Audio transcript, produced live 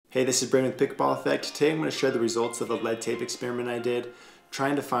Hey, this is Brandon with Pickleball Effect. Today I'm going to share the results of a lead tape experiment I did,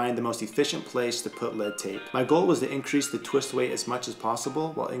 trying to find the most efficient place to put lead tape. My goal was to increase the twist weight as much as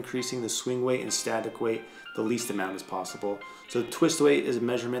possible while increasing the swing weight and static weight the least amount as possible. So the twist weight is a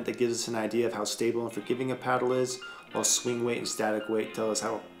measurement that gives us an idea of how stable and forgiving a paddle is, while swing weight and static weight tell us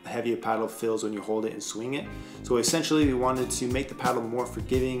how heavy a paddle feels when you hold it and swing it. So essentially we wanted to make the paddle more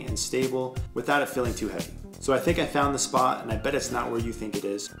forgiving and stable without it feeling too heavy. So I think I found the spot, and I bet it's not where you think it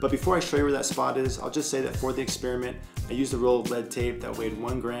is. But before I show you where that spot is, I'll just say that for the experiment, I used a roll of lead tape that weighed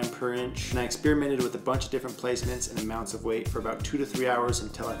 1 gram per inch, and I experimented with a bunch of different placements and amounts of weight for about 2 to 3 hours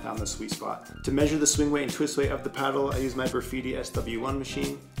until I found the sweet spot. To measure the swing weight and twist weight of the paddle, I used my Graffiti SW1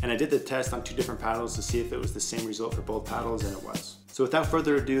 machine, and I did the test on 2 different paddles to see if it was the same result for both paddles, and it was. So without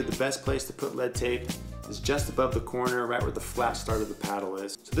further ado, the best place to put lead tape is just above the corner, right where the flat start of the paddle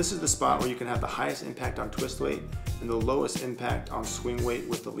is. So this is the spot where you can have the highest impact on twist weight and the lowest impact on swing weight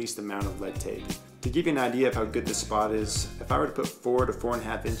with the least amount of lead tape. To give you an idea of how good this spot is, if I were to put 4 to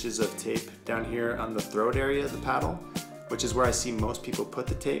 4.5 inches of tape down here on the throat area of the paddle, which is where I see most people put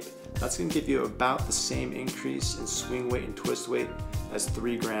the tape, that's going to give you about the same increase in swing weight and twist weight as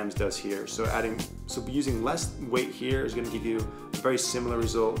 3 grams does here. So using less weight here is going to give you a very similar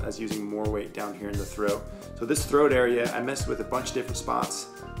result as using more weight down here in the throat. So this throat area, I messed with a bunch of different spots,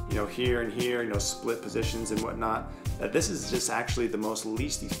 here and here, split positions and whatnot. This is just actually the most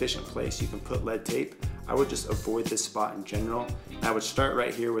least efficient place you can put lead tape. I would just avoid this spot in general. I would start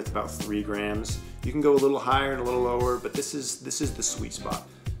right here with about 3 grams. You can go a little higher and a little lower, but this is the sweet spot.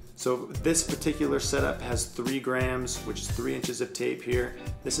 So this particular setup has 3 grams, which is 3 inches of tape here.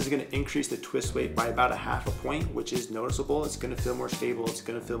 This is going to increase the twist weight by about 1/2 point, which is noticeable. It's going to feel more stable, it's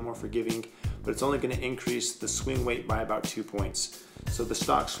going to feel more forgiving, but it's only going to increase the swing weight by about 2 points. So the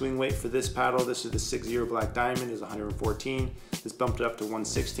stock swing weight for this paddle, this is the 6-0 Black Diamond, is 114. This bumped it up to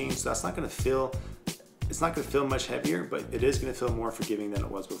 116, so that's not going to feel, it's not going to feel much heavier, but it is going to feel more forgiving than it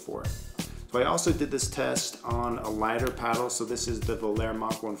was before. So I also did this test on a lighter paddle. So this is the Valère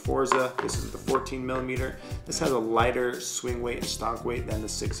Mach 1 Forza. This is the 14 millimeter. This has a lighter swing weight and stock weight than the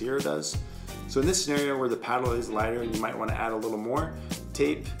 6-0 does. So in this scenario where the paddle is lighter and you might want to add a little more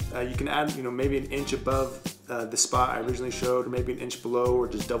tape, you can add maybe an inch above the spot I originally showed, or maybe an inch below, or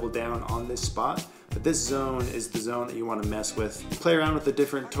just double down on this spot. But this zone is the zone that you want to mess with. Play around with the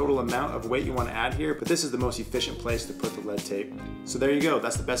different total amount of weight you want to add here, but this is the most efficient place to put the lead tape. So there you go,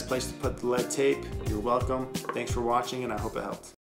 that's the best place to put the lead tape. You're welcome. Thanks for watching, and I hope it helped.